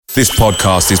This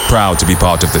podcast is proud to be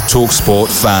part of the TalkSport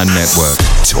Fan Network.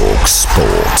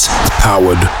 TalkSport.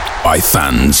 Powered by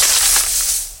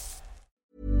fans.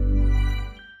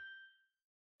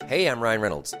 Hey, I'm Ryan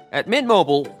Reynolds. At Mint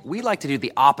Mobile, we like to do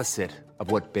the opposite of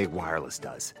what Big Wireless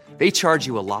does. They charge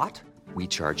you a lot, we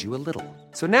charge you a little.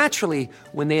 So naturally,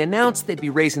 when they announced they'd be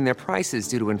raising their prices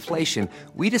due to inflation,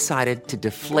 we decided to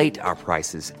deflate our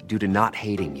prices due to not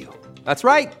hating you. That's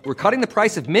right. We're cutting the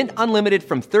price of Mint Unlimited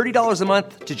from $30 a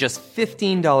month to just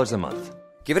 $15 a month.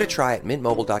 Give it a try at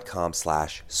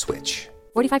mintmobile.com/switch.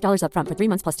 $45 up front for 3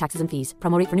 months plus taxes and fees.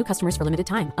 Promo rate for new customers for limited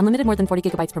time. Unlimited more than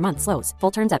 40 gigabytes per month. Slows full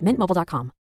terms at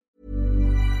mintmobile.com.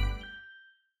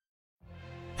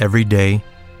 Every day,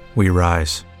 we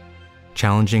rise,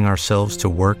 challenging ourselves to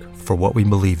work for what we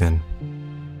believe in.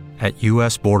 At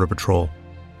U.S. Border Patrol,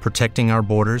 protecting our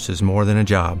borders is more than a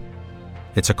job.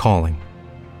 It's a calling.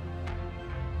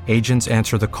 Agents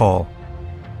answer the call,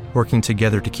 working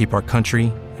together to keep our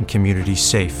country and communities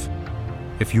safe.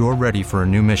 If you're ready for a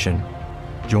new mission,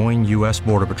 join U.S.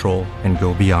 Border Patrol and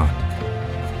go beyond.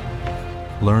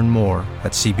 Learn more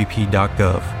at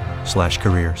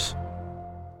cbp.gov/careers.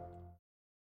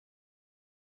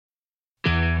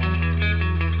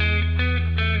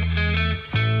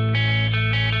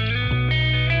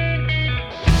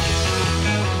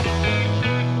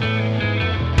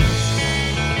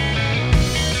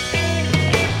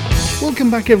 Welcome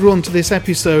back everyone to this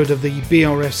episode of the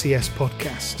BRFCS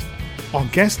podcast. Our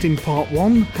guest in part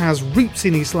 1 has roots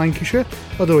in East Lancashire,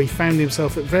 although he found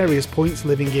himself at various points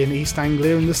living in East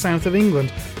Anglia and the south of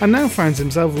England, and now finds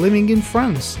himself living in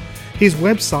France. His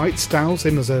website styles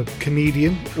him as a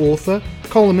comedian, author,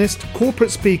 columnist,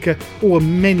 corporate speaker, or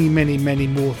many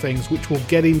more things, which we'll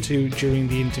get into during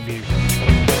the interview.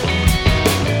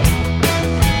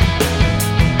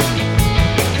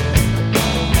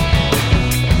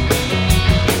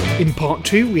 In part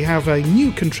 2, we have a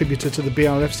new contributor to the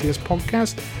BRFCS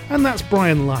podcast, and that's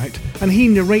Brian Light, and he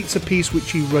narrates a piece which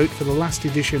he wrote for the last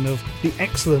edition of the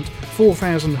excellent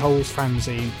 4,000 Holes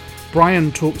fanzine.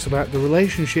 Brian talks about the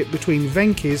relationship between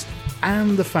Venky's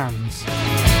and the fans.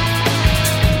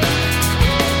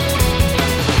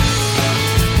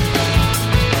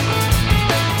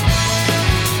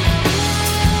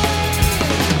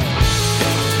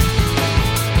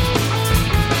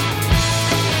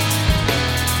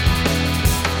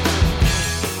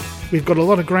 We've got a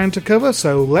lot of ground to cover,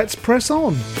 so let's press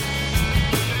on.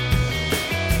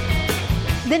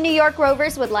 The New York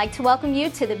Rovers would like to welcome you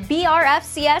to the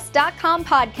BRFCS.com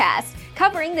podcast,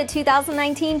 covering the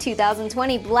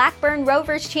 2019-2020 Blackburn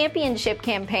Rovers Championship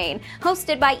campaign,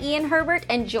 hosted by Ian Herbert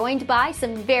and joined by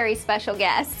some very special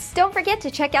guests. Don't forget to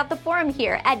check out the forum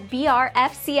here at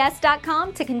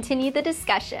BRFCS.com to continue the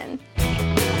discussion.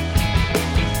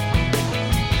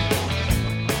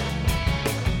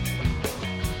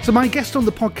 So my guest on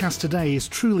the podcast today is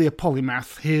truly a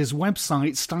polymath. His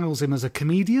website styles him as a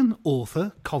comedian,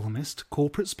 author, columnist,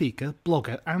 corporate speaker,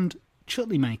 blogger and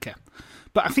chutney maker.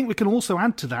 But I think we can also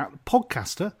add to that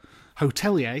podcaster,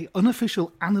 hotelier,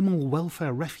 unofficial animal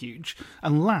welfare refuge,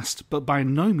 and last but by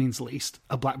no means least,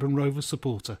 a Blackburn Rovers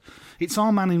supporter. It's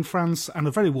our man in France, and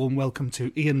a very warm welcome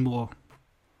to Ian Moore.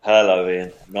 Hello,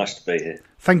 Ian. Nice to be here.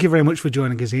 Thank you very much for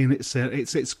joining us, Ian. It's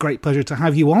a great pleasure to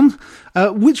have you on.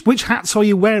 Which hats are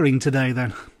you wearing today,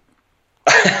 then?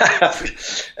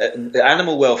 The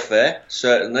animal welfare,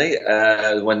 certainly.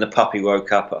 When the puppy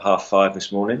woke up at 5:30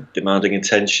 this morning, demanding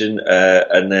attention,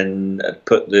 and then I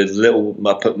put the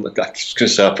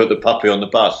puppy on the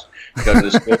bus. Go to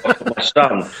the school. My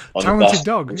son on Talented the bus.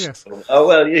 Dog, yes. Oh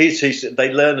well, they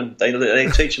learn them. They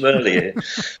teach them early here.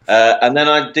 And then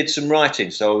I did some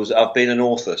writing. So I've been an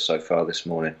author so far this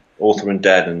morning. Author and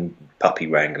dad and puppy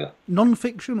wrangler.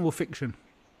 Non-fiction or fiction?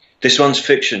 This one's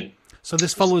fiction. So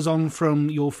this follows on from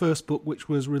your first book, which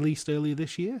was released earlier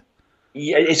this year?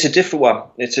 Yeah, it's a different one.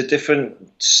 It's a different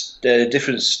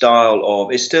style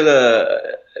of.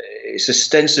 It's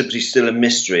ostensibly still a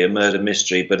mystery, a murder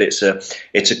mystery, but it's a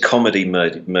comedy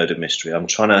murder mystery. I'm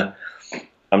trying to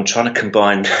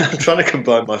combine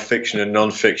my fiction and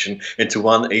non-fiction into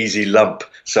one easy lump,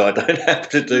 so I don't have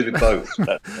to do the both.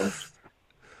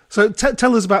 So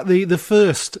tell us about the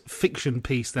first fiction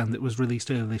piece then that was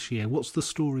released earlier this year. What's the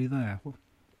story there?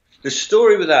 The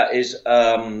story with that is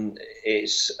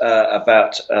it's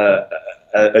about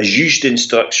a juge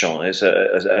d'instruction, is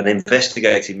an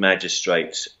investigating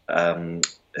magistrate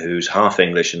who's half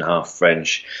English and half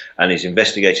French, and he's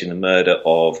investigating the murder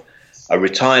of a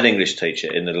retired English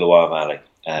teacher in the Loire Valley.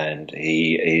 And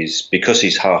because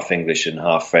he's half English and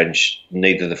half French,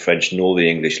 neither the French nor the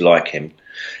English like him.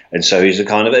 And so he's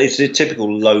it's a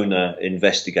typical loner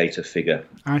investigator figure.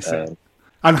 I see.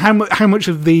 And how much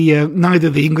of the neither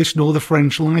the English nor the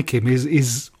French like him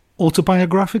is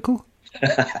autobiographical?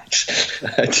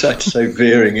 I'd say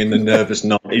veering in the nervous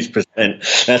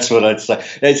 90%. That's what I'd say.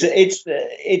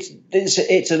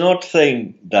 It's an odd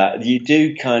thing that you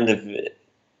do kind of,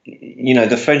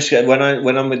 the French. When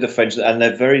I'm with the French, and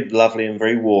they're very lovely and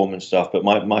very warm and stuff, but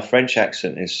my French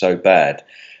accent is so bad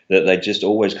that they just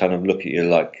always kind of look at you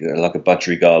like a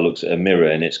budgerigar looks at a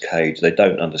mirror in its cage. They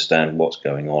don't understand what's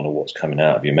going on or what's coming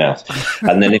out of your mouth.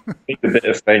 And then if you speak a bit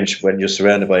of French when you're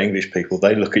surrounded by English people,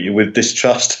 they look at you with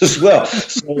distrust as well.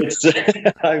 So it's,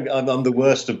 I'm the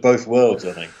worst of both worlds,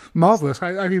 I think. Marvellous. How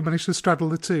you managed to straddle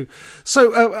the two.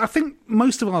 So I think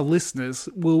most of our listeners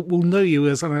will know you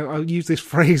as, and I'll use this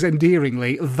phrase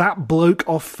endearingly, that bloke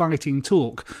off fighting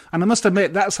talk. And I must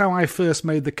admit, that's how I first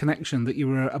made the connection that you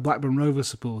were a Blackburn Rovers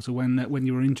supporter when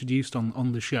you were introduced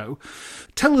on the show.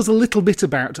 Tell us a little bit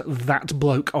about that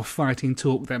bloke off fighting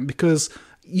talk then, because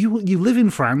you live in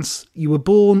France, you were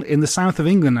born in the south of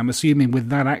England, I'm assuming, with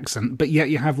that accent, but yet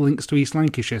you have links to East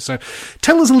Lancashire. So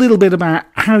tell us a little bit about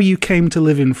how you came to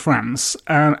live in France,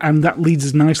 and that leads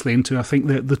us nicely into, I think,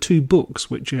 the two books,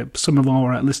 which some of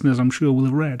our listeners, I'm sure, will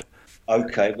have read.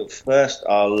 Okay, but first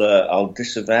I'll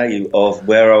disavow you of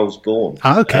where I was born.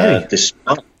 Okay.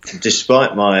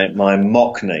 Despite my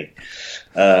Mockney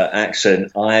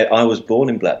accent, I was born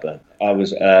in Blackburn.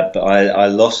 But I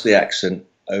lost the accent.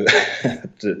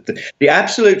 The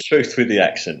absolute truth with the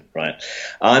accent, right?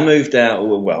 I moved out.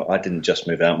 Well, I didn't just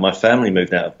move out. My family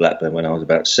moved out of Blackburn when I was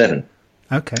about 7.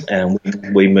 Okay. And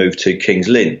we moved to Kings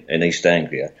Lynn in East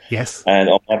Anglia. Yes. And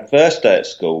on my first day at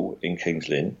school in Kings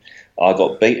Lynn, I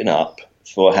got beaten up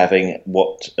for having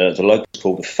what the locals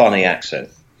called a funny accent,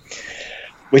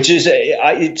 which is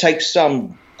it takes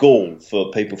some gall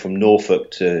for people from Norfolk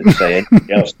to say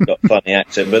anything else that's got a funny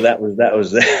accent, but that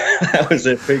was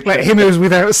it. Let him who was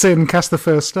without sin cast the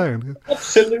first stone.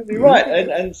 Absolutely right.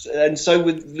 And so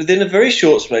within a very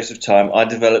short space of time, I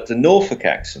developed a Norfolk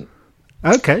accent.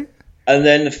 Okay. And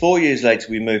then 4 years later,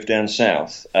 we moved down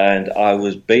south, and I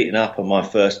was beaten up on my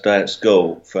first day at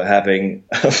school for having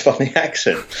a funny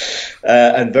accent,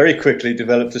 and very quickly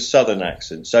developed a southern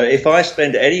accent. So if I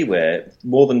spend anywhere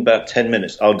more than about 10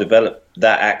 minutes, I'll develop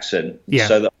that accent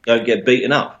so that I don't get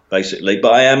beaten up, basically.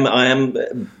 But I am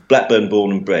Blackburn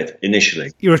born and bred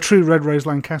initially. You're a true Red Rose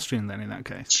Lancastrian then, in that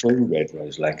case. True Red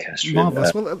Rose Lancastrian.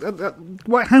 Marvellous.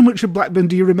 Well, how much of Blackburn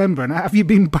do you remember, and have you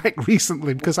been back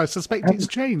recently? Because I suspect it's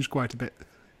changed quite a bit.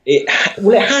 It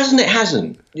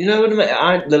hasn't. You know what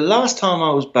I mean? The last time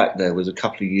I was back there was a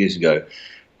couple of years ago.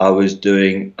 I was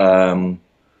doing a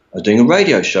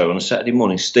radio show on a Saturday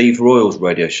morning, Steve Royal's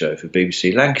radio show for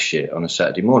BBC Lancashire on a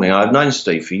Saturday morning. I've known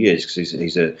Steve for years because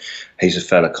he's a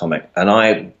fellow comic, and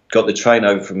I got the train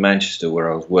over from Manchester,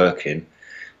 where I was working,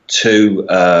 to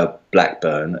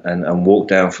Blackburn, and walked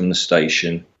down from the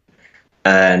station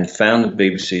and found the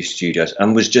BBC studios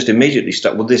and was just immediately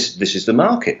stuck. Well, this is the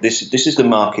market. This is the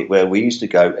market where we used to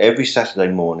go every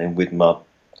Saturday morning with my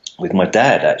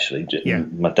dad, actually. Yeah.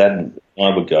 My dad and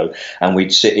I would go, and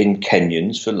we'd sit in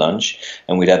Kenyons for lunch,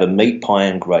 and we'd have a meat pie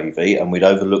and gravy, and we'd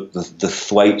overlook the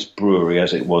Thwaites brewery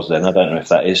as it was then. I don't know if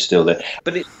that is still there.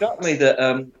 But it struck me that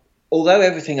although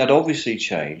everything had obviously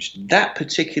changed, that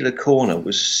particular corner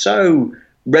was so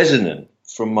resonant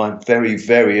from my very,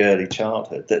 very early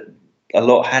childhood that a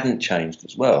lot hadn't changed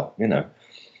as well, you know.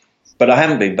 But I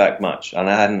haven't been back much, and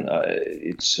I hadn't.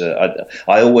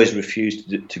 I always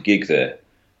refused to gig there.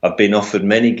 I've been offered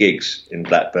many gigs in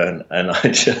Blackburn, and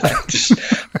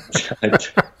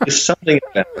there's something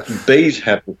about bees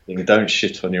have the thing, don't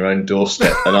shit on your own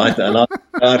doorstep, and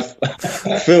I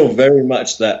feel very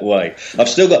much that way. I've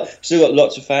still got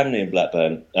lots of family in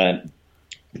Blackburn, and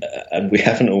we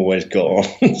haven't always got on.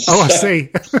 Oh, I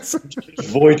see.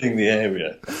 Avoiding the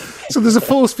area. So there's a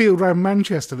force field around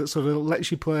Manchester that sort of lets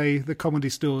you play the Comedy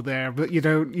Store there, but you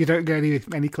don't go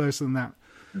any closer than that.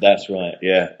 That's right,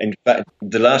 yeah. In fact,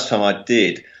 the last time I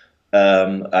did,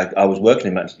 I was working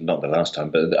in Manchester, not the last time,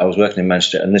 but I was working in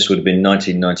Manchester, and this would have been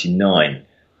 1999.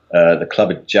 The club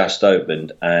had just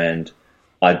opened, and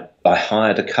I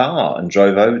hired a car and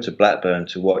drove over to Blackburn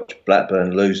to watch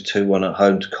Blackburn lose 2-1 at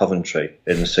home to Coventry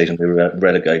in the season we were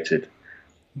relegated.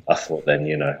 I thought then,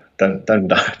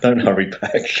 don't hurry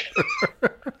back.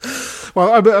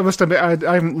 Well, I must admit,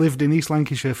 I haven't lived in East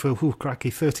Lancashire for,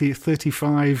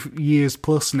 35 years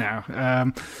plus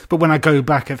now. But when I go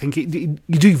back, I think you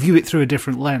do view it through a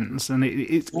different lens, and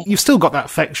you've still got that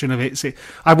affection of it.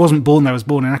 I wasn't born there; I was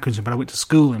born in Accrington, but I went to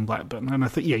school in Blackburn, and I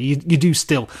think, you do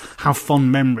still have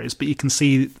fond memories, but you can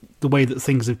see the way that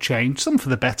things have changed. Some for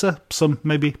the better, some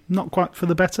maybe not quite for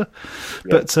the better.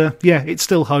 Yeah. But it's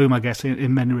still home, I guess,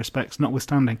 in many respects,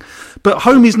 notwithstanding. But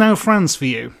home is now France for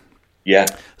you. Yeah.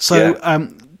 So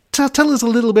tell us a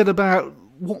little bit about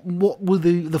what were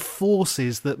the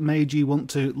forces that made you want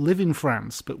to live in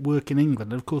France but work in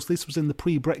England? And of course, this was in the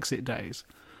pre-Brexit days.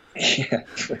 Yeah,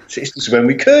 this was when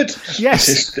we could.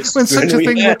 Yes, when such a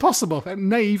thing were possible, and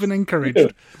nay, even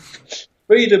encouraged.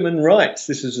 Freedom and rights.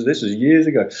 This was years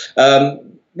ago.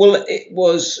 Well, it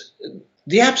was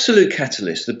the absolute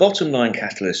catalyst. The bottom line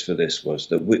catalyst for this was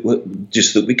that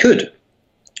we could.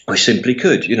 We simply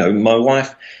could.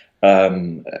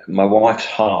 My wife's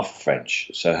half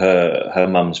French, so her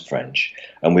mum's French,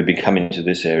 and we'd been coming to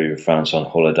this area of France on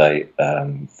holiday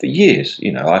for years.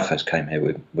 I first came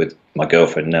here with my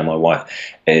girlfriend, now my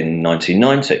wife, in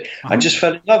 1990. I just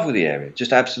fell in love with the area,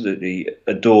 just absolutely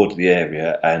adored the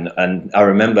area, and I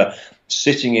remember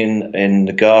sitting in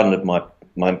the garden of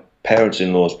my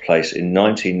parents-in-law's place in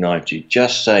 1990,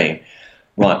 just saying,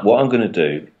 right, what I'm going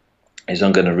to do is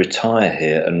I'm going to retire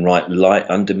here and write light,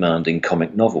 undemanding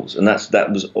comic novels, and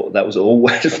that was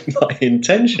always my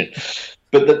intention.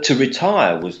 But that to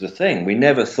retire was the thing. We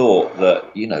never thought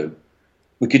that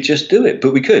we could just do it,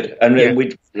 but we could. And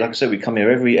like I said, we come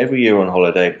here every year on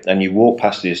holiday, and you walk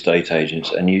past the estate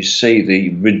agents and you see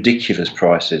the ridiculous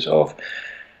prices of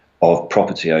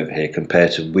property over here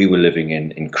compared to we were living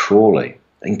in Crawley.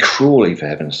 In Crawley, for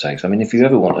heaven's sakes. I mean, if you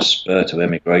ever want a spur to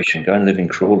emigration, go and live in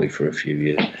Crawley for a few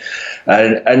years.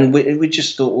 And we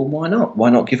just thought, well, why not? Why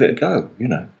not give it a go,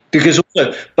 Because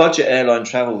also, budget airline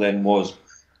travel then was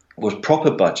proper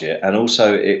budget, and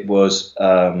also it was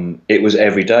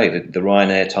every day. The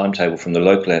Ryanair timetable from the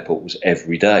local airport was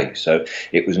every day, so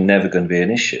it was never going to be an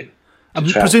issue. And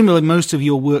presumably most of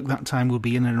your work that time would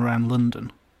be in and around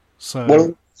London. So,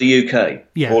 well, the UK,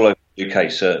 all over the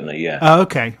UK, certainly, yeah. Oh,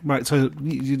 okay, right. So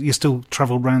you still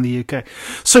travelled around the UK.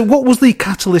 So what was the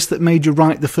catalyst that made you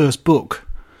write the first book?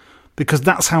 Because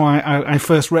that's how I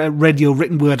first read your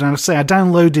written word. And I say I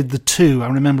downloaded the two, I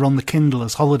remember, on the Kindle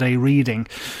as holiday reading.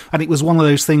 And it was one of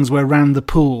those things where around the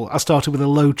pool, I started with a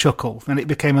low chuckle, then it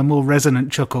became a more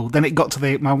resonant chuckle. Then it got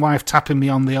to my wife tapping me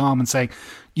on the arm and saying,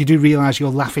 you do realise you're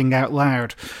laughing out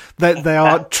loud. They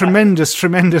are tremendous,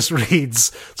 tremendous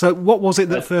reads. So what was it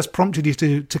that first prompted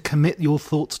you to commit your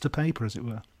thoughts to paper, as it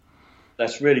were?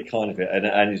 That's really kind of it.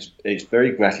 And it's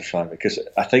very gratifying, because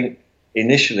I think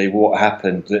initially what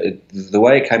happened, the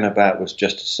way it came about was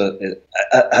just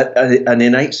an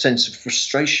innate sense of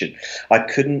frustration. I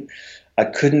couldn't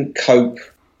cope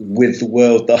with the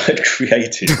world that I'd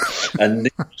created and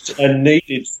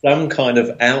needed some kind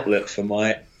of outlet for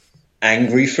my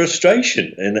angry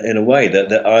frustration in a way that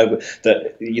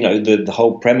the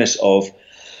whole premise of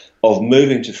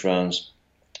moving to France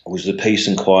was the peace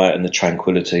and quiet and the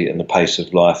tranquility and the pace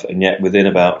of life, and yet within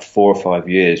about 4 or 5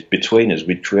 years between us,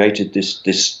 we'd created this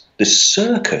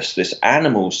circus, this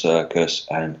animal circus,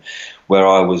 and where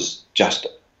I was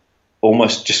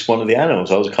almost just one of the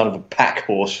animals. I was kind of a pack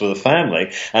horse for the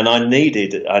family, and I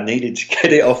needed to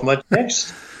get it off my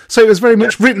chest. So it was very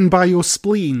much written by your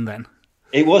spleen, then.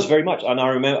 It was very much, and I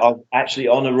remember I was actually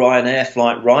on a Ryanair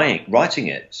flight writing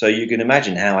it. So you can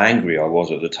imagine how angry I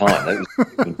was at the time. That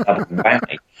was double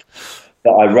whammy.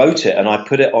 But I wrote it and I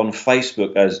put it on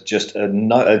Facebook as just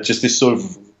this sort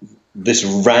of this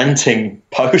ranting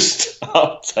post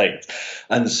update.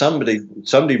 And somebody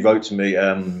wrote to me.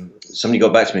 Somebody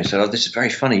got back to me and said, "Oh, this is very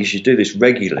funny. You should do this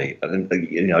regularly." And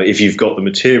if you've got the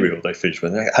material, they finished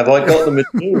with, "Have I got the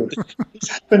material?" This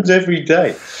happens every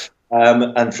day.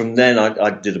 And from then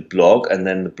I did a blog, and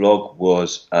then the blog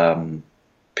was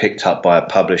picked up by a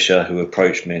publisher who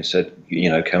approached me and said,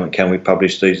 can we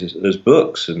publish these as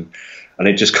books? And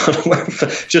it just kind of went for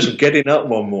just getting up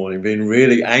one morning, being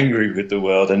really angry with the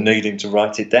world and needing to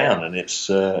write it down, and it's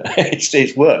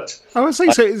worked. I would say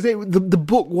so. The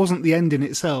book wasn't the end in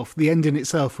itself. The end in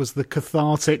itself was the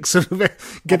cathartic sort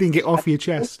of getting it off your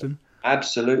chest.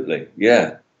 Absolutely,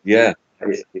 yeah.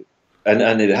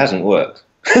 And it hasn't worked.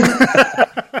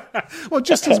 Well,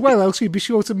 just as well, else you'd be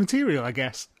short of material, I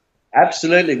guess.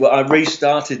 Absolutely. Well, I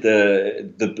restarted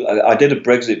I did a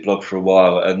Brexit blog for a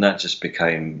while, and that just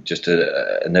became just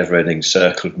a never-ending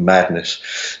circle of madness.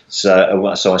 So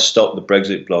I stopped the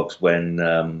Brexit blogs when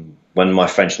when my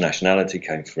French nationality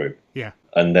came through. Yeah.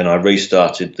 And then I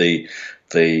restarted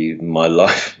my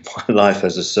life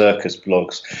as a circus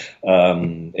blogs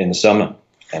in the summer.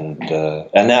 And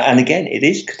again, it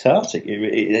is cathartic.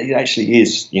 It actually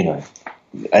is, you know.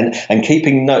 And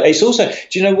keeping note. It's also,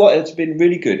 do you know what? It's been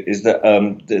really good is that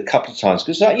the couple of times,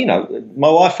 because you know, my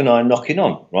wife and I are knocking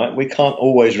on, right? We can't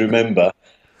always remember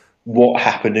what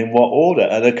happened in what order.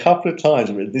 And a couple of times,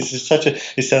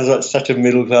 it sounds like such a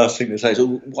middle class thing to say. So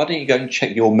why don't you go and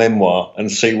check your memoir and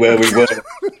see where we were?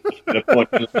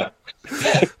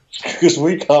 Because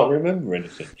we can't remember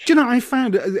anything. Do you know, I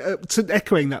found,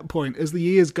 echoing that point, as the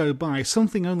years go by,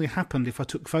 something only happened if I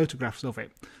took photographs of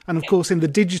it. And of course, in the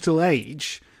digital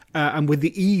age, and with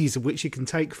the ease of which you can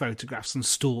take photographs and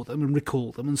store them and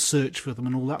recall them and search for them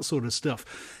and all that sort of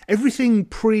stuff, everything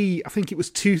I think it was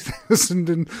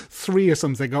 2003 or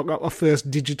something, I got my first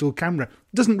digital camera.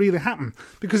 It doesn't really happen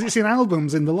because it's in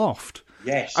albums in the loft.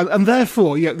 Yes. And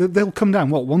therefore, yeah, they'll come down,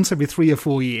 once every 3 or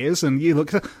 4 years, and you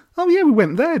look, oh yeah, we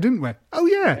went there, didn't we? Oh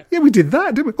yeah, we did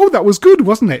that, didn't we? Oh, that was good,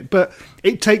 wasn't it? But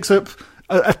it takes up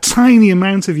a tiny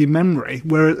amount of your memory,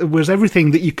 whereas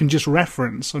everything that you can just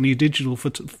reference on your digital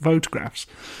photographs,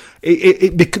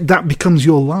 that becomes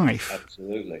your life.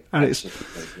 Absolutely. And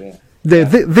absolutely, yeah.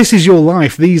 This is your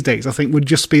life these days, I think, would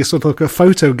just be sort of like a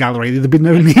photo gallery. There'd be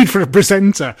no need for a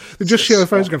presenter. They'd just show a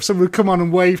photograph. Someone would come on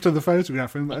and wave to the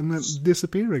photograph and then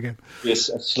disappear again. Yes,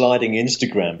 a sliding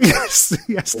Instagram.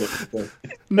 Yes.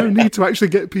 No need to actually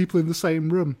get people in the same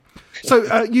room.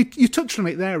 So you touched on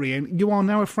it there, Ian. You are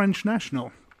now a French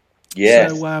national.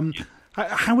 Yes. So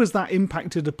how has that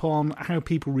impacted upon how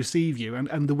people receive you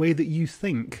and the way that you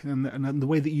think and the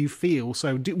way that you feel?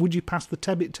 So would you pass the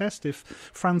Tebbit test if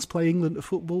France play England at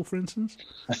football, for instance?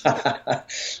 Do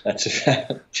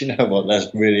you know what?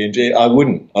 That's really interesting. I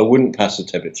wouldn't pass the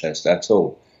Tebbit test at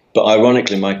all. But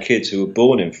ironically, my kids who were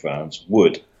born in France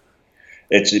would.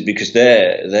 It's because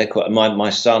they're quite. My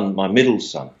middle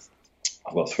son.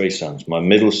 I've got 3 sons. My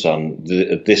middle son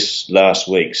this last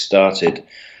week started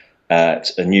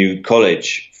at a new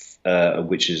college,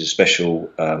 which is a special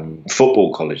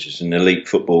football college. It's an elite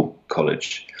football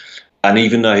college. And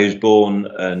even though he was born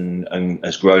and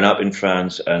has grown up in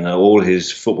France and all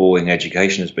his footballing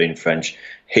education has been French,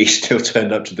 he still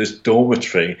turned up to this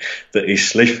dormitory that he's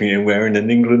sleeping in wearing an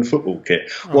England football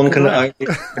kit. One can only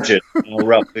imagine how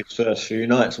rough his first few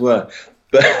nights were.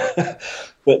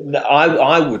 But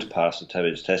I would pass the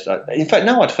Tebbit test. In fact,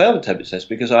 no, I'd fail the Tebbit test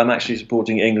because I'm actually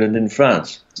supporting England in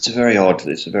France. It's a very odd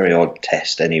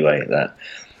test anyway. That,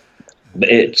 but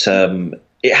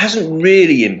it hasn't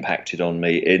really impacted on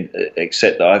me,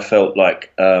 except that I felt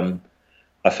like a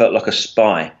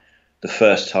spy the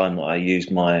first time that I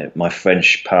used my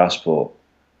French passport.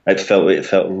 It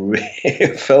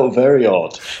felt very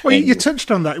odd. Well, you touched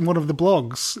on that in one of the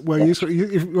blogs where you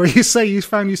say you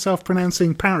found yourself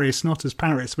pronouncing Paris not as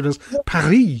Paris but as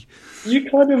Paris. You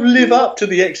kind of live up to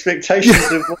the expectations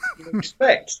of what you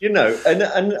expect, you know. And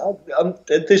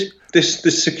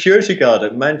this security guard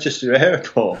at Manchester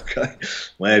Airport, going,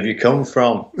 "Where have you come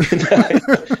from?"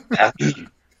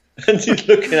 And he's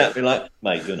looking at me like,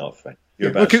 "Mate, you're not French.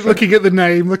 Looking at the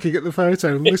name, looking at the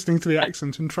photo, listening to the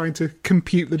accent and trying to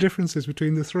compute the differences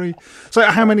between the 3. So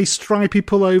how many stripy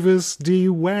pullovers do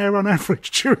you wear on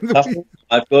average during the week?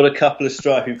 I've got a couple of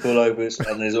stripy pullovers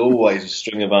and there's always a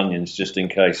string of onions just in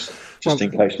case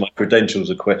my credentials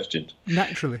are questioned.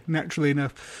 Naturally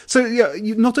enough. So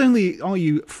not only are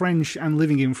you French and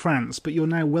living in France, but you're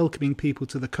now welcoming people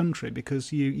to the country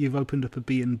because you've opened up a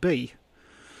B&B.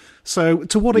 So,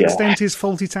 to what extent is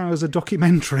Fawlty Towers a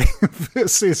documentary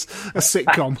versus a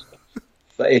sitcom?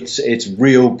 It's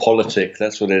real politics.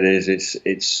 That's what it is.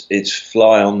 It's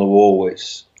fly on the wall.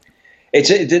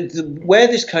 Where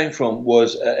this came from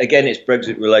was again, it's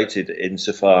Brexit related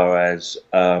insofar as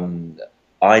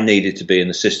I needed to be in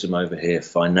the system over here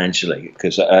financially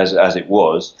because as it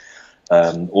was,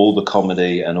 all the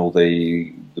comedy and all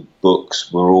the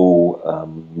books were all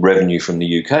revenue from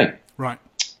the UK. Right.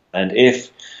 And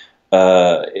if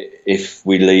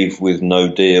we leave with no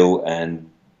deal and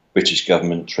British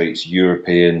government treats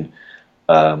European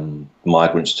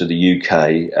migrants to the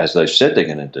UK as they've said they're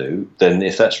going to do, then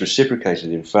if that's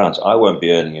reciprocated in France, I won't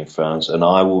be earning in France, and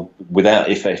I will,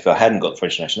 if I hadn't got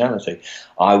French nationality,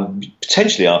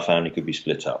 potentially our family could be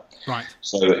split up. Right.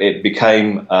 So it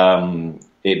became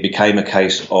a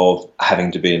case of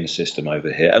having to be in the system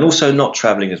over here, and also not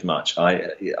travelling as much.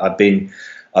 I've been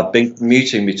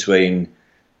commuting between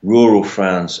rural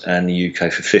France and the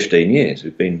UK for 15 years.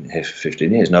 We've been here for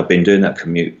 15 years, and I've been doing that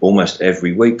commute almost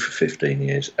every week for 15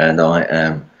 years, and I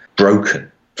am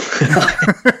broken.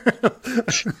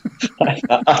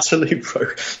 I utterly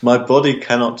broke. My body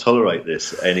cannot tolerate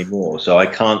this anymore, so I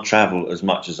can't travel as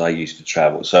much as I used to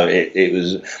travel. So it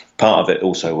was part of it.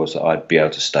 Also, was that I'd be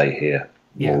able to stay here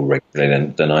more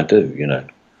regularly than I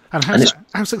do. And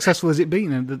how successful has it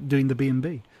been in doing the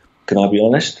B&B? Can I be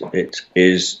honest? It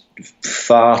is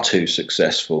far too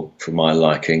successful for my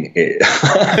liking.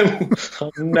 I'm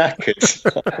knackered.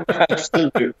 I'm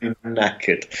absolutely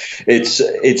knackered.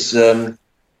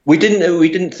 We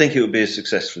didn't think it would be as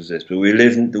successful as this, but we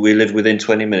live within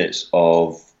 20 minutes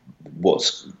of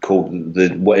what's called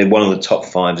one of the top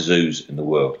 5 zoos in the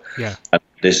world. Yeah. And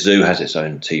this zoo has its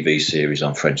own TV series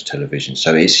on French television,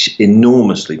 so it's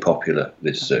enormously popular,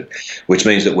 this zoo, which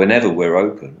means that whenever we're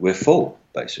open, we're full,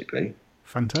 basically.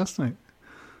 Fantastic.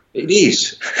 It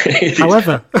is.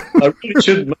 However, I really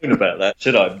shouldn't moan about that,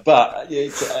 should I? But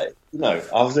I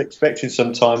was expecting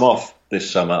some time off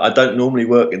this summer. I don't normally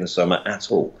work in the summer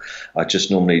at all. I just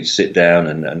normally sit down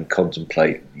and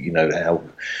contemplate,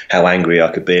 how angry I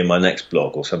could be in my next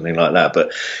blog or something like that.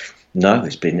 But no,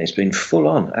 it's been full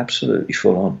on, absolutely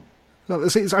full on. Well,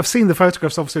 I've seen the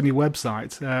photographs obviously on your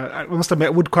website. I must admit,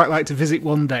 I would quite like to visit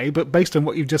one day, but based on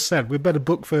what you've just said, we'd better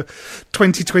book for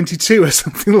 2022 or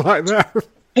something like that.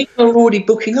 People are already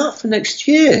booking up for next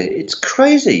year. It's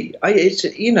crazy.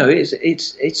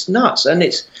 It's nuts, and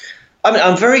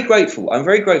I'm very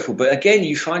grateful. But again,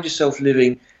 you find yourself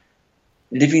living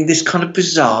this kind of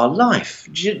bizarre life.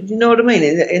 Do you know what I mean?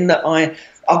 In that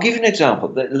I'll give you an example.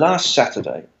 That last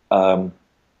Saturday, I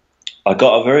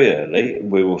got up very early.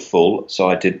 We were full, so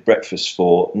I did breakfast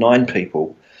for 9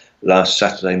 people last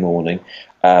Saturday morning.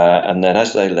 And then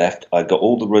as they left, I got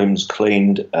all the rooms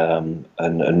cleaned and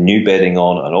new bedding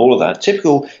on and all of that.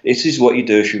 Typical, this is what you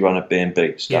do if you run a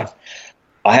B&B stuff. Yeah.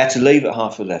 I had to leave at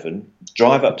 11:30,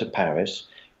 drive up to Paris,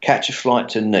 catch a flight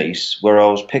to Nice, where I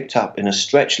was picked up in a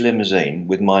stretch limousine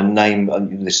with my name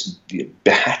and this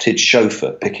behatted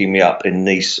chauffeur picking me up in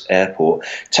Nice airport,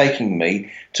 taking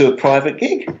me to a private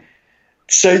gig.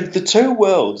 So the two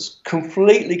worlds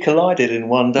completely collided in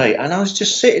one day, and I was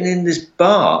just sitting in this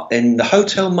bar in the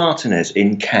Hotel Martinez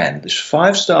in Cannes, this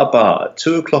 5-star bar at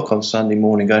 2:00 on Sunday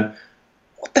morning, going,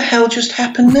 what the hell just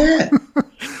happened there?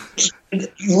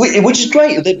 Which is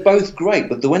great. They're both great,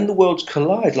 but when the worlds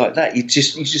collide like that, you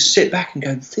just sit back and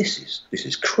go, this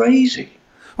is crazy.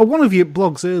 Well, one of your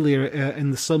blogs earlier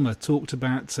in the summer talked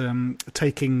about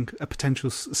taking a potential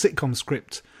sitcom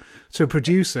script to a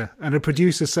producer, and a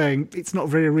producer saying it's not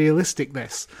very realistic.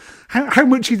 This, how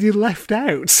much had you left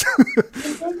out?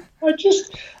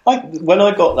 When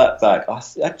I got that back,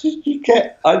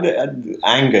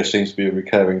 anger seems to be a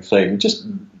recurring theme. Just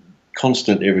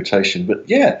constant irritation. But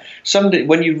yeah,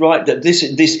 when you write that this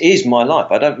is my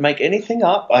life, I don't make anything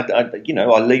up.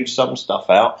 I leave some stuff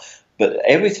out. But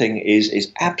everything is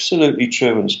absolutely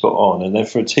true and spot on. And then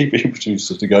for a TV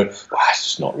producer to go, well, it's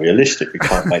just not realistic. We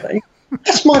can't make that.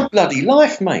 That's my bloody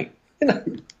life, mate.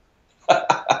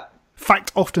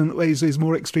 Fact often is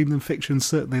more extreme than fiction.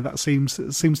 Certainly, that seems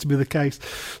to be the case.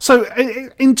 So,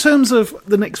 in terms of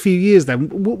the next few years, then,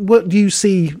 what do you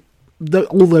see?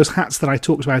 All those hats that I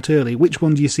talked about earlier. Which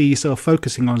one do you see yourself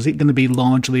focusing on? Is it going to be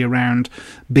largely around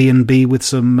B&B with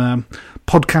some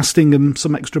podcasting and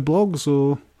some extra blogs,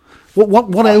 or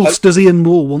what else does Ian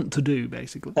Moore want to do,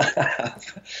 basically?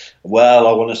 Well,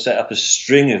 I want to set up a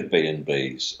string of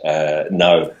B&Bs.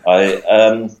 No,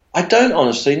 I don't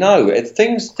honestly know.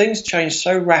 Things change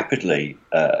so rapidly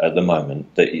at the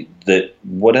moment that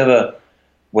whatever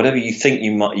you think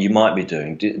you might be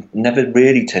doing never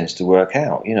really tends to work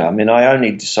out. I mean, I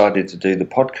only decided to do the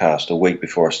podcast a week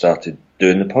before I started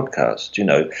doing the podcast.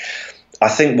 I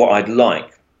think what I'd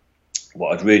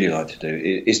really like to do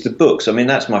is the books. I mean,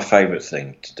 that's my favourite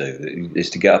thing to do,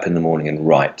 is to get up in the morning and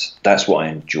write. That's what I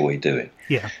enjoy doing.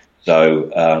 Yeah.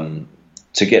 So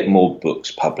to get more books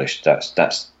published,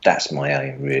 that's my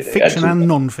aim, really. Fiction and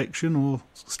non-fiction, or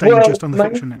staying just on the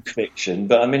fiction now? Fiction,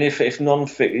 but I mean, if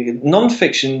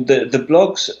non-fiction, the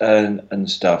blogs and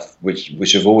stuff,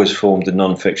 which have always formed the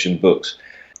non-fiction books,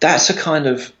 that's a kind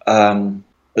of...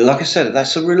 like I said,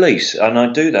 that's a release, and I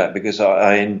do that because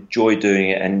I enjoy doing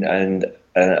it, and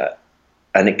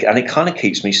it kind of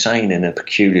keeps me sane in a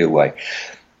peculiar way.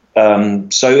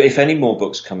 So if any more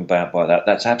books come about by that,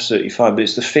 that's absolutely fine. But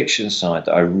it's the fiction side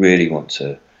that I really want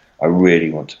to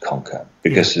conquer,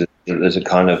 because there's a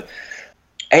kind of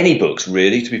any books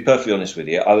really. To be perfectly honest with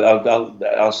you,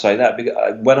 I'll say that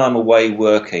because when I'm away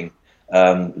working.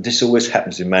 This always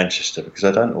happens in Manchester because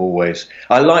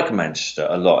I like Manchester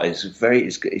a lot.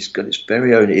 It's got its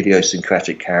very own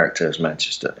idiosyncratic character as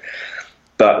Manchester.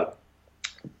 But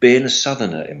being a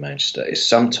southerner in Manchester is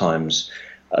sometimes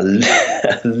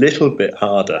a little bit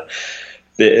harder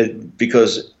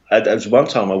because there was one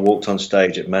time I walked on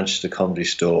stage at Manchester Comedy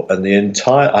Store, and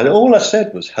all I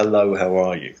said was "Hello, how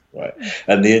are you?" Right,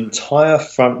 and the entire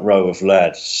front row of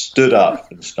lads stood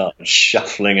up and started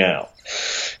shuffling out.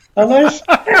 And I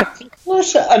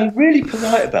said, I'm really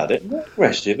polite about it, not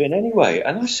aggressive in any way.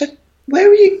 And I said, "Where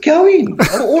are you going?"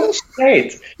 And all I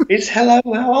said is, "Hello,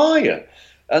 how are you?"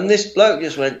 And this bloke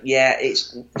just went, "Yeah,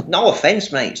 it's no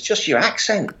offence, mate. It's just your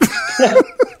accent."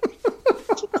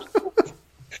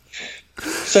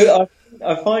 So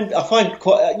I find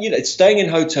quite, staying in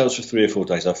hotels for 3 or 4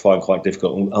 days I find quite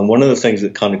difficult. And one of the things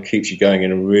that kind of keeps you going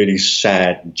in a really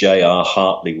sad J.R.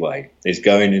 Hartley way is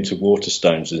going into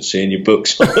Waterstones and seeing your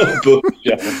books on a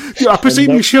bookshelf. Yeah, I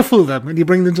presume you shuffle them and you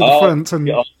bring them to the front. And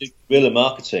I do guerrilla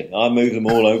marketing. I move them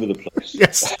all over the place.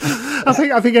 Yes, I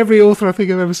think every author I've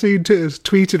ever seen has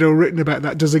tweeted or written about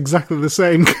that does exactly the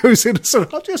same. Goes in, so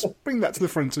I'll just bring that to the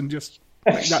front and just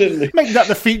make that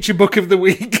the feature book of the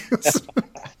week.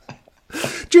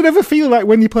 Do you never feel like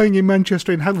when you're playing in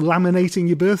Manchester and have laminating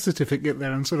your birth certificate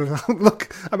there and sort of,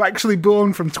 look, I'm actually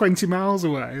born from 20 miles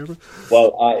away?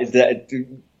 Well, I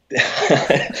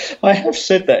have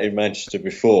said that in Manchester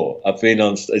before. I've been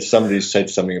on, somebody said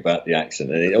something about the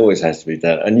accent, and it always has to be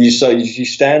done. And you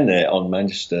stand there on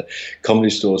Manchester Comedy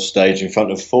Store stage in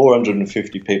front of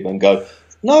 450 people and go,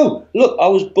 "No, look, I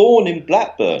was born in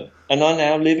Blackburn and I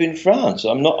now live in France.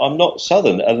 I'm not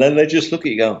Southern." And then they just look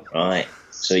at you going, "Right.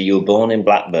 So you were born in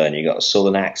Blackburn, you got a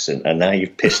southern accent, and now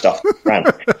you've pissed off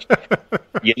France.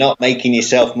 You're not making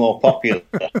yourself more popular."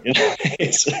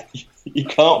 You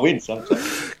can't win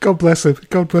sometimes. God bless him.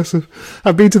 God bless him.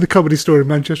 I've been to the Comedy Store in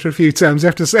Manchester a few times. I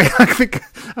have to say, I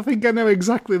think I know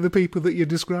exactly the people that you're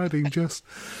describing. Just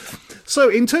so,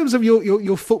 in terms of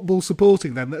your football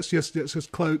supporting, then let's just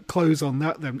close on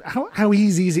that. Then, how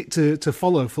easy is it to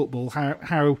follow football?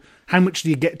 How much do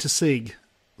you get to see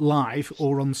live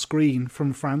or on screen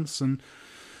from France, and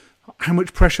how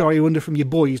much pressure are you under from your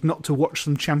boys not to watch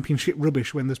some Championship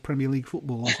rubbish when there's Premier League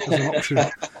football as an option?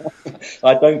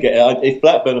 I don't get if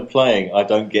Blackburn are playing. I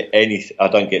don't get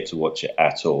to watch it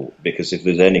at all, because if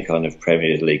there's any kind of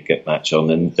Premier League match on,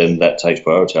 then that takes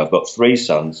priority. I've got 3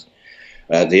 sons.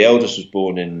 The eldest was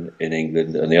born in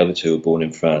England, and the other 2 were born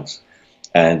in France.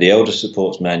 And the eldest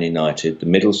supports Man United, the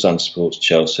middle son supports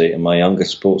Chelsea, and my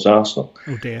youngest supports Arsenal.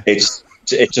 Oh dear!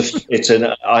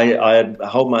 I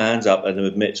hold my hands up and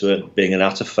admit to it being an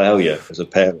utter failure as a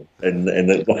parent, and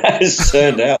that has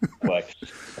turned out that way.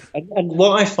 And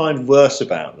what I find worse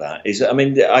about that is, I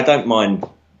mean, I don't mind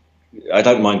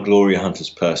glory hunters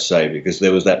per se, because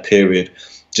there was that period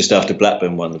just after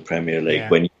Blackburn won the Premier League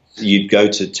when you'd go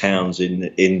to towns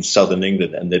in southern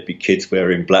England and there'd be kids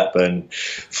wearing Blackburn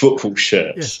football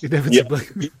shirts. Yes,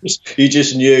 inevitably. You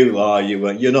just knew,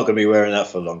 you're not going to be wearing that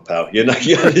for long, pal. You're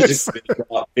just a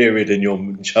dark period in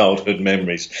your childhood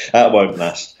memories. That won't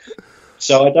last.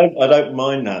 So I don't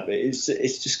mind that. But it's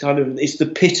just kind of, it's the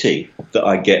pity that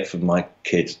I get from my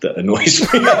kids that annoys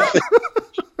me.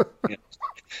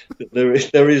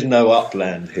 There is no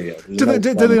upland here. Do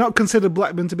they not consider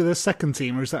Blackburn to be their second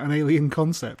team, or is that an alien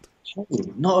concept? Oh,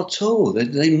 not at all.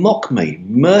 They mock me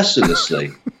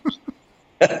mercilessly.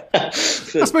 I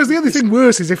suppose the only thing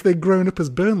worse is if they'd grown up as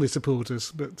Burnley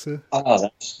supporters. But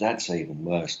that's even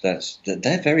worse.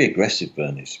 They're very aggressive,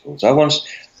 Burnley supporters. I once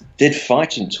did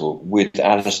fighting talk with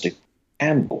Alistair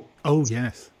Campbell. Oh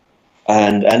yes.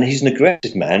 And he's an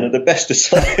aggressive man at the best of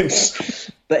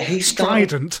times. But he started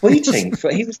tweeting.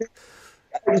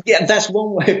 That's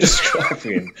one way of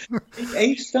describing him.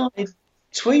 He started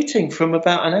tweeting from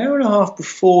about an hour and a half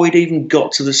before he'd even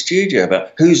got to the studio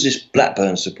about who's this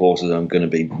Blackburn supporter that I'm going to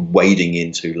be wading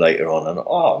into later on. And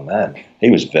oh man, he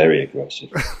was very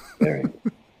aggressive. Very.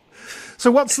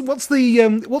 So what's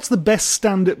the best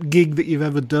stand-up gig that you've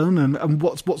ever done, and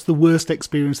what's the worst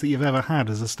experience that you've ever had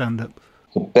as a stand-up?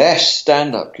 The best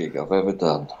stand-up gig I've ever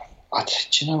done.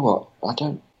 Do you know what? I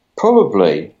don't.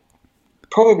 Probably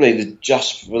the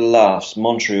Just for Laughs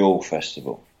Montreal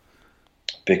Festival,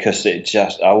 because it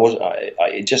just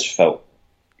felt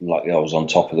like I was on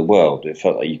top of the world. It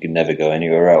felt like you could never go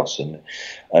anywhere else, and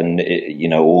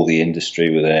all the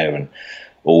industry were there, and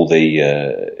all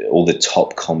the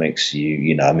top comics.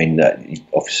 I mean,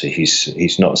 obviously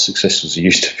he's not as successful as he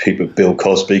used to be, but Bill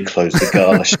Cosby closed the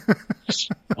garnish.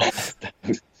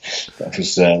 That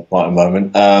was quite a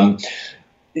moment.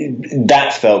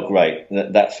 That felt great.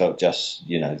 That felt just,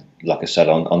 like I said,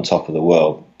 on top of the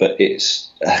world. But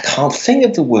I can't think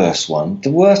of the worst one.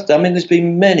 The worst, I mean, there's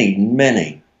been many,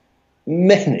 many,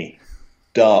 many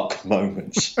dark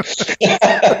moments,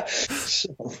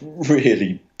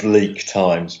 really bleak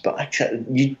times. But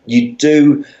you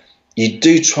do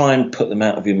try and put them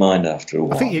out of your mind after a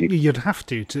while. I think you'd have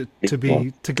to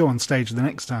go on stage the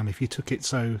next time if you took it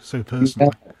so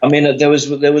personally. I mean, there was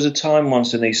a time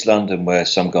once in East London where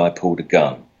some guy pulled a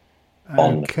gun.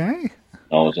 Okay.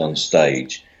 I was on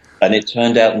stage, and it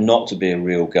turned out not to be a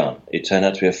real gun. It turned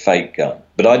out to be a fake gun,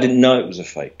 but I didn't know it was a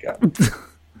fake gun.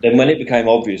 Then when it became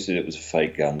obvious that it was a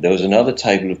fake gun, there was another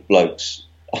table of blokes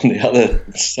on the other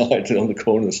side, on the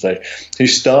corner of the stage, who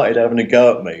started having a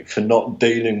go at me for not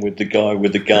dealing with the guy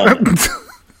with the gun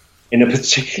in a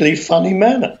particularly funny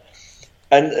manner.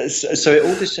 And so it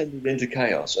all descended into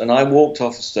chaos. And I walked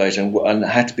off the stage and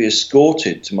had to be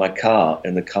escorted to my car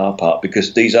in the car park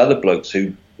because these other blokes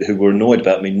who were annoyed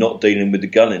about me not dealing with the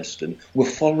gun incident were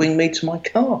following me to my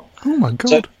car. Oh, my God.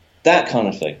 So that kind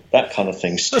of thing. That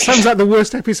sounds like the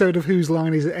worst episode of Whose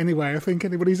Line Is It Anyway I think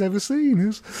anybody's ever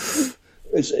seen.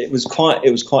 It was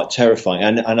quite terrifying.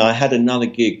 And I had another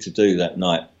gig to do that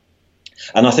night.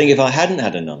 And I think if I hadn't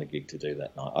had another gig to do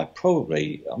that night,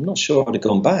 I'm not sure I'd have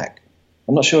gone back.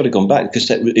 Because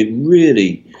it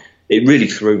really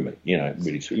threw me. You know, it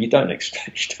really threw. You don't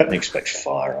expect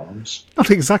firearms.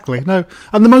 Not exactly, no.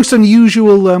 And the most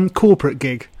unusual corporate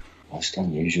gig. Most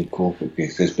unusual corporate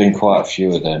gig. There's been quite a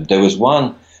few of them. There was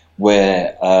one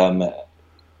where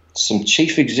some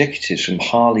chief executives from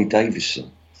Harley Davidson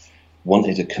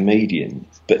wanted a comedian,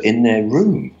 but in their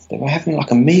room. They were having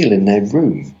like a meal in their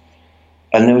room.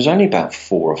 And there was only about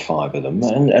 4 or 5 of them,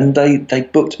 and they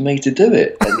booked me to do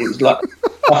it. And it was like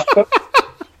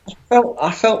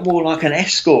I felt more like an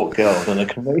escort girl than a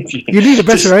comedian. You need a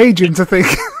better agent, I think.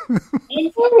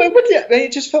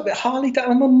 It just felt a bit Harley.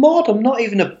 I'm a mod. I'm not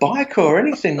even a biker or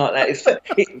anything like that.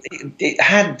 It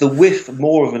had the whiff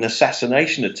more of an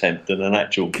assassination attempt than an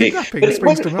actual gig. But it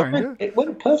went fine. Yeah. It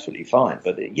went perfectly fine,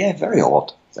 but very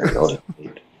odd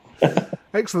indeed.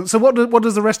 Excellent. So what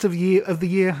does the rest of the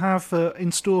year have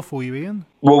in store for you, Ian?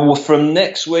 Well, from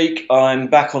next week, I'm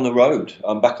back on the road.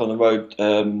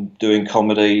 Doing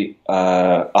comedy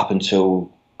up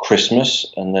until Christmas,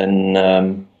 and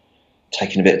then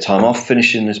taking a bit of time off,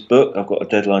 finishing this book. I've got a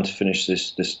deadline to finish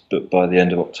this book by the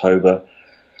end of October.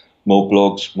 More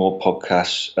blogs, more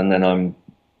podcasts, and then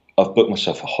I've booked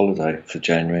myself a holiday for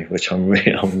January, which I'm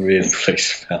really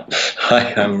pleased about.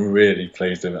 I am really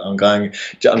pleased with it.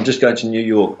 I'm just going to New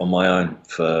York on my own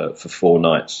for 4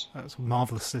 nights. That's a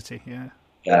marvellous city, yeah.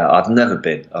 Yeah, I've never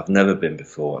been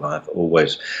before, and I've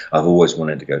always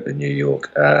wanted to go to New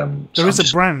York. There is a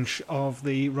branch of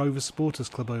the Rovers Supporters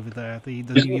Club over there, the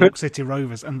New York City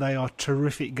Rovers, and they are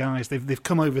terrific guys. They've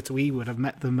come over to Ewood. I've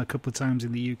met them a couple of times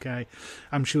in the UK.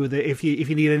 I'm sure that if you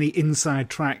need any inside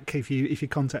track, if you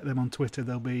contact them on Twitter,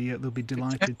 they'll be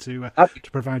delighted to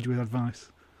provide you with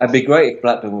advice. It'd be great if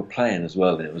Blackburn were playing as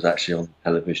well, and it was actually on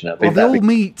television. They all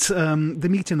meet. They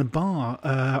meet in a bar.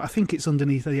 I think it's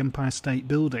underneath the Empire State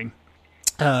Building,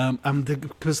 and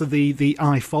because of the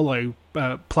iFollow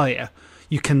player,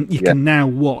 you can now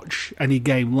watch any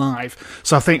game live.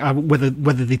 So I think whether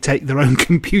they take their own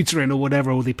computer in or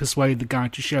whatever, or they persuade the guy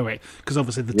to show it, because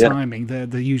obviously the timing,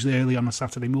 they're usually early on a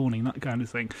Saturday morning, that kind of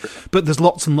thing. But there's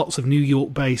lots and lots of New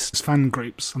York-based fan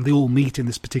groups, and they all meet in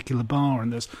this particular bar,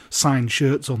 and there's signed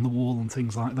shirts on the wall and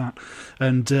things like that.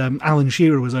 And Alan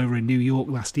Shearer was over in New York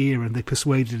last year, and they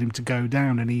persuaded him to go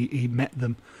down, and he met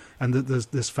them. And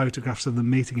there's photographs of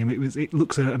them meeting him. It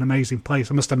looks an amazing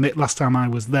place. I must admit, last time I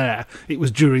was there, it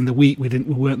was during the week. We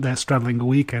weren't there straddling a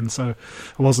weekend, so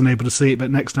I wasn't able to see it.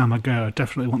 But next time I go, I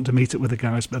definitely want to meet up with the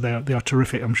guys. But they are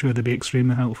terrific. I'm sure they'll be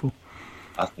extremely helpful.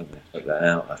 I think they'll check that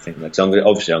out. I think that's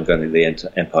obviously I'm going to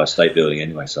the Empire State Building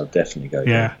anyway, so I'll definitely go.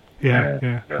 Yeah.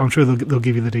 I'm sure they'll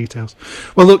give you the details.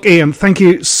 Well, look, Ian, thank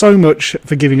you so much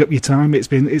for giving up your time. It's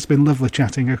been lovely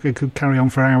chatting. I could carry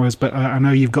on for hours, but I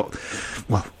know you've got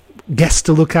guests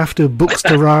to look after, books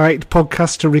to write,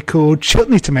 podcasts to record,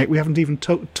 chutney to make. We haven't even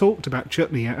talked about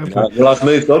chutney yet, have we? Well, I've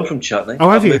moved on from chutney. Oh,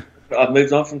 have you? I've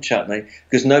moved on from chutney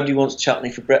because nobody wants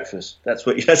chutney for breakfast. That's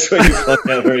what you find out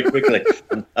very quickly.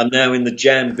 I'm now in the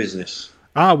jam business.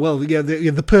 Ah, well, yeah,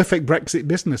 the perfect Brexit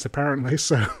business, apparently.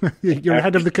 So you're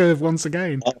ahead of the curve once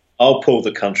again. I'll pull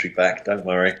the country back, don't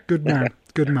worry. Good man.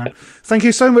 Good man. Thank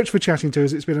you so much for chatting to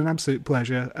us. It's been an absolute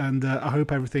pleasure, and I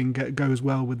hope everything goes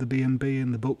well with the B&B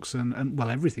and the books and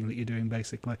everything that you're doing,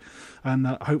 basically. And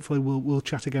hopefully we'll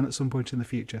chat again at some point in the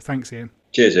future. Thanks, Ian.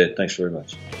 Cheers, Ian. Thanks very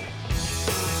much.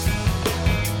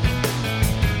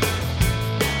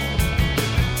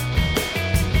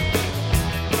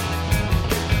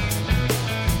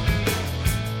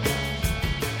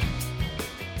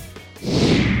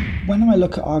 When I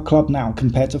look at our club now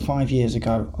compared to 5 years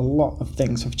ago, a lot of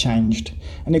things have changed,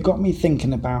 and it got me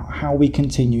thinking about how we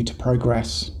continue to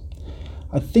progress.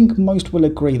 I think most will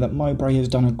agree that Mowbray has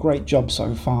done a great job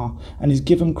so far and is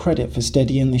given credit for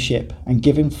steadying the ship and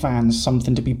giving fans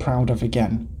something to be proud of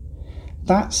again.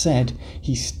 That said,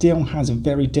 he still has a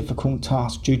very difficult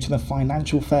task due to the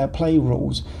financial fair play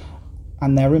rules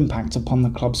and their impact upon the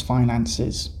club's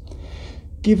finances.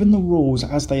 Given the rules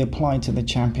as they apply to the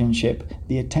Championship,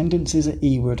 the attendances at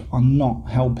Ewood are not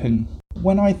helping.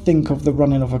 When I think of the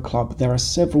running of a club, there are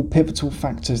several pivotal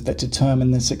factors that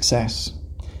determine the success.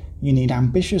 You need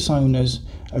ambitious owners,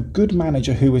 a good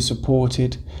manager who is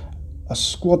supported, a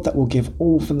squad that will give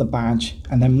all for the badge,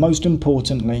 and then most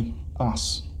importantly,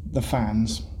 us, the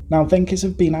fans. Now, Venkis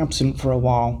have been absent for a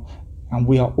while, and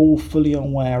we are all fully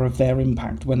aware of their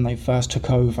impact when they first took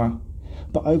over.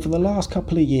 But over the last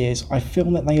couple of years, I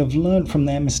feel that they have learned from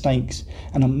their mistakes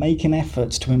and are making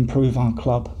efforts to improve our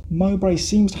club. Mowbray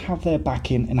seems to have their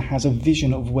backing and has a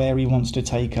vision of where he wants to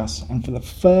take us, and for the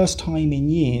first time in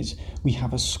years, we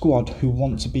have a squad who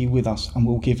want to be with us and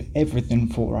will give everything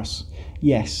for us.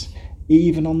 Yes,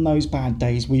 even on those bad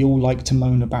days we all like to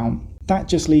moan about. That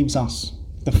just leaves us,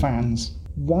 the fans.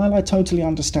 While I totally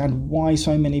understand why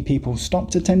so many people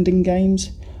stopped attending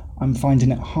games, I'm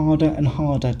finding it harder and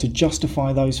harder to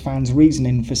justify those fans'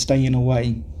 reasoning for staying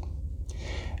away.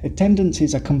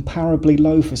 Attendances are comparably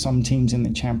low for some teams in the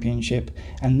Championship,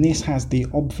 and this has the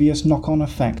obvious knock-on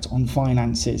effect on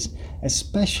finances,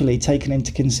 especially taking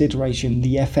into consideration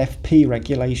the FFP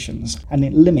regulations, and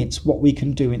it limits what we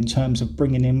can do in terms of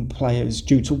bringing in players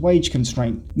due to wage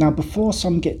constraint. Now, before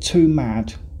some get too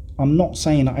mad, I'm not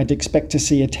saying I'd expect to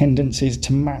see attendances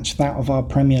to match that of our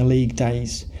Premier League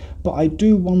days, but I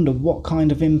do wonder what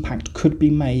kind of impact could be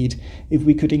made if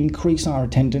we could increase our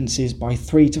attendances by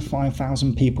 3,000 to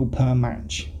 5,000 people per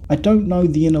match. I don't know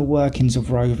the inner workings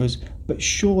of Rovers, but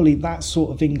surely that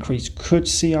sort of increase could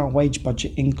see our wage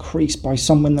budget increase by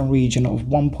somewhere in the region of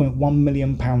 £1.1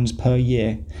 million per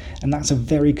year, and that's a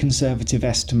very conservative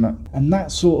estimate. And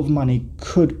that sort of money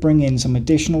could bring in some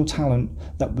additional talent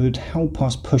that would help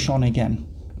us push on again.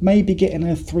 Maybe getting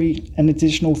an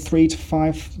additional 3,000 to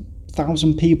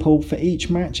 5,000 people for each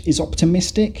match is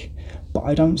optimistic, but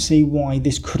I don't see why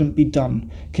this couldn't be done,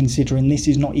 considering this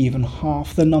is not even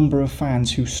half the number of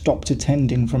fans who stopped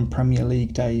attending from Premier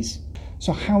League days.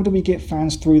 So how do we get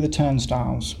fans through the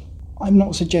turnstiles? I'm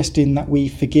not suggesting that we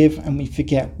forgive and we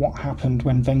forget what happened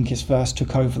when Venkis first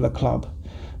took over the club,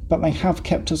 but they have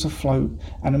kept us afloat,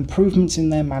 and improvements in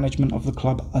their management of the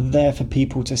club are there for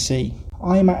people to see.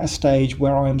 I am at a stage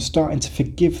where I am starting to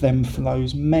forgive them for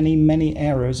those many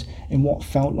errors in what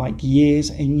felt like years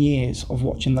and years of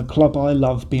watching the club I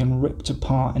love being ripped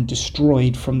apart and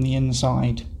destroyed from the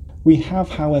inside. We have,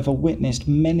 however, witnessed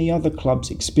many other clubs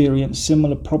experience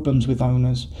similar problems with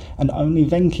owners, and only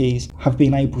Venkis have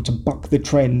been able to buck the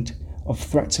trend of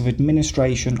threats of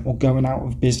administration or going out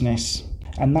of business.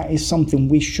 And that is something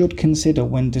we should consider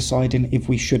when deciding if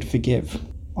we should forgive.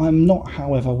 I'm not,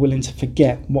 however, willing to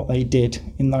forget what they did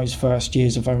in those first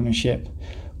years of ownership,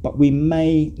 but we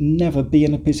may never be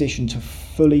in a position to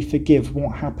fully forgive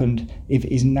what happened if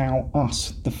it is now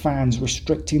us, the fans,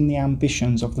 restricting the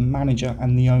ambitions of the manager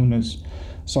and the owners.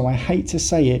 So I hate to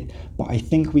say it, but I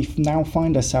think we now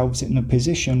find ourselves in a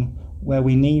position where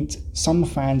we need some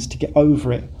fans to get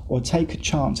over it or take a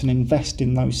chance and invest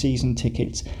in those season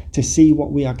tickets to see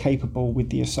what we are capable with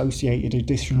the associated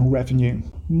additional revenue.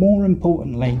 More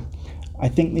importantly, I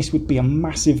think this would be a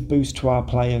massive boost to our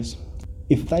players.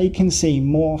 If they can see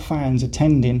more fans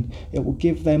attending, it will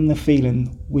give them the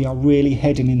feeling we are really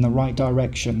heading in the right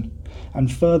direction,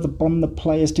 and further bond the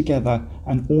players together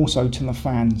and also to the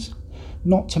fans.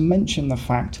 Not to mention the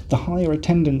fact the higher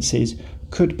attendances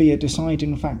could be a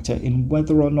deciding factor in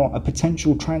whether or not a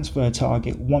potential transfer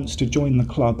target wants to join the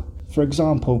club. For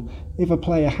example, if a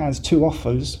player has 2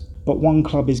 offers, but one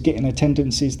club is getting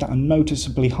attendances that are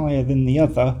noticeably higher than the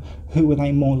other, who are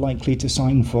they more likely to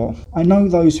sign for? I know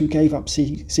those who gave up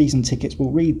season tickets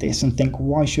will read this and think,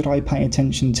 why should I pay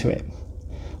attention to it?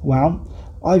 Well,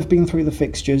 I've been through the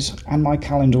fixtures and my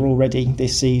calendar already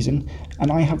this season,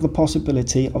 and I have the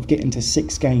possibility of getting to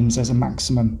 6 games as a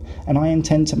maximum, and I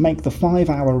intend to make the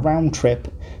 5-hour round trip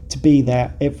to be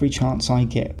there every chance I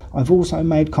get. I've also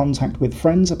made contact with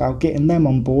friends about getting them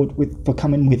on board for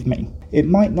coming with me. It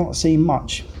might not seem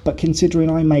much, but considering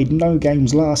I made no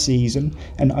games last season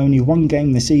and only 1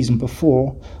 game the season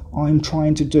before, I'm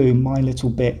trying to do my little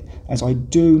bit as I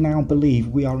do now believe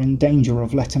we are in danger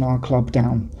of letting our club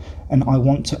down, and I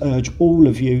want to urge all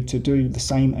of you to do the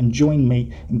same and join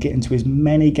me in getting to as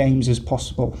many games as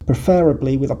possible,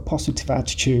 preferably with a positive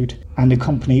attitude and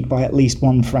accompanied by at least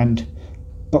one friend.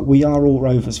 But we are all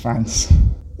Rovers fans.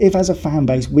 If as a fan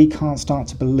base we can't start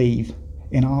to believe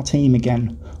in our team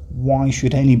again, why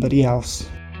should anybody else?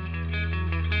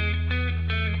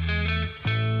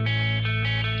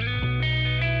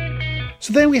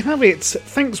 So there we have it.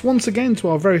 Thanks once again to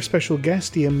our very special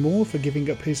guest, Ian Moore, for giving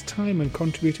up his time and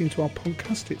contributing to our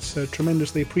podcast. It's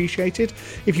tremendously appreciated.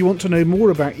 If you want to know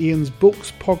more about Ian's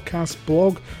books, podcast,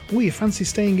 blog, or you fancy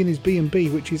staying in his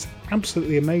B&B, which is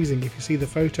absolutely amazing if you see the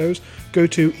photos, go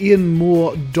to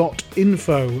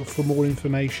ianmoore.info for more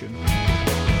information.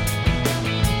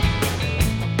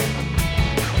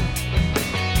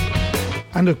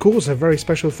 And of course, a very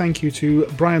special thank you to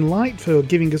Brian Light for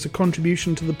giving us a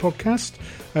contribution to the podcast.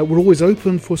 We're always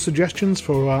open for suggestions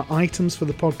for items for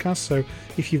the podcast, so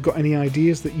if you've got any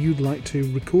ideas that you'd like to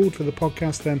record for the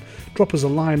podcast, then drop us a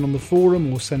line on the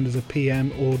forum or send us a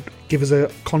PM or give us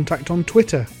a contact on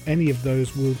Twitter. Any of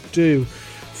those will do.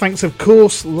 Thanks, of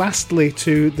course, lastly,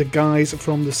 to the guys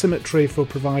from The Symmetry for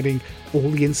providing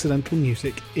all the incidental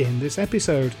music in this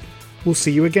episode. We'll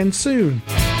see you again soon.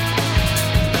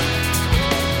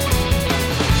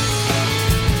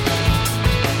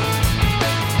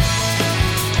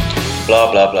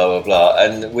 Blah, blah, blah, blah, blah.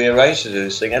 And we arranged to do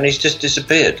this thing, and he's just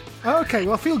disappeared. Okay,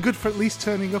 well, I feel good for at least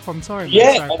turning up on time.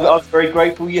 Yeah, I'm very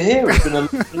grateful you're here. It's been a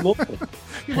lovely morning.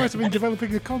 You might have been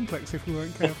developing a complex if we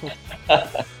weren't careful.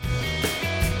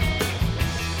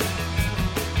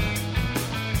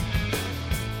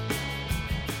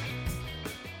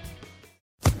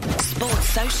 Sports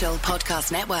Social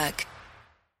Podcast Network.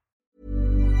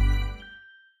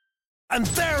 And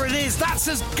there it is, that's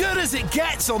as good as it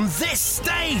gets on this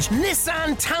stage.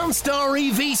 Nissan Townstar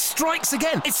EV strikes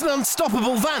again. It's an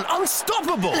unstoppable van,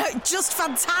 unstoppable. Look, just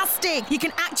fantastic. You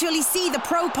can actually see the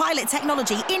ProPilot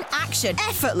technology in action.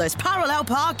 Effortless parallel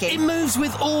parking. It moves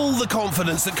with all the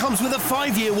confidence that comes with a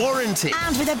 5-year warranty.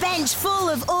 And with a bench full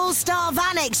of all-star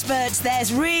van experts,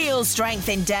 there's real strength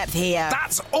in depth here.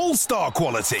 That's all-star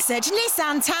quality. Search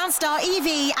Nissan Townstar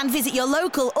EV and visit your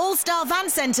local all-star van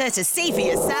centre to see for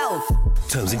yourself.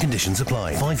 Terms and conditions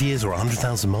apply. 5 years or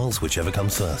 100,000 miles, whichever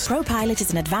comes first. ProPilot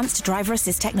is an advanced driver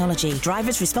assist technology.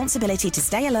 Driver's responsibility to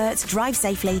stay alert, drive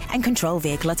safely, and control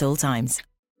vehicle at all times.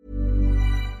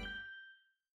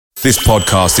 This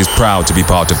podcast is proud to be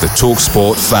part of the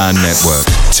TalkSport Fan Network.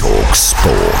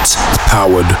 TalkSport.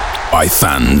 Powered by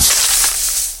fans.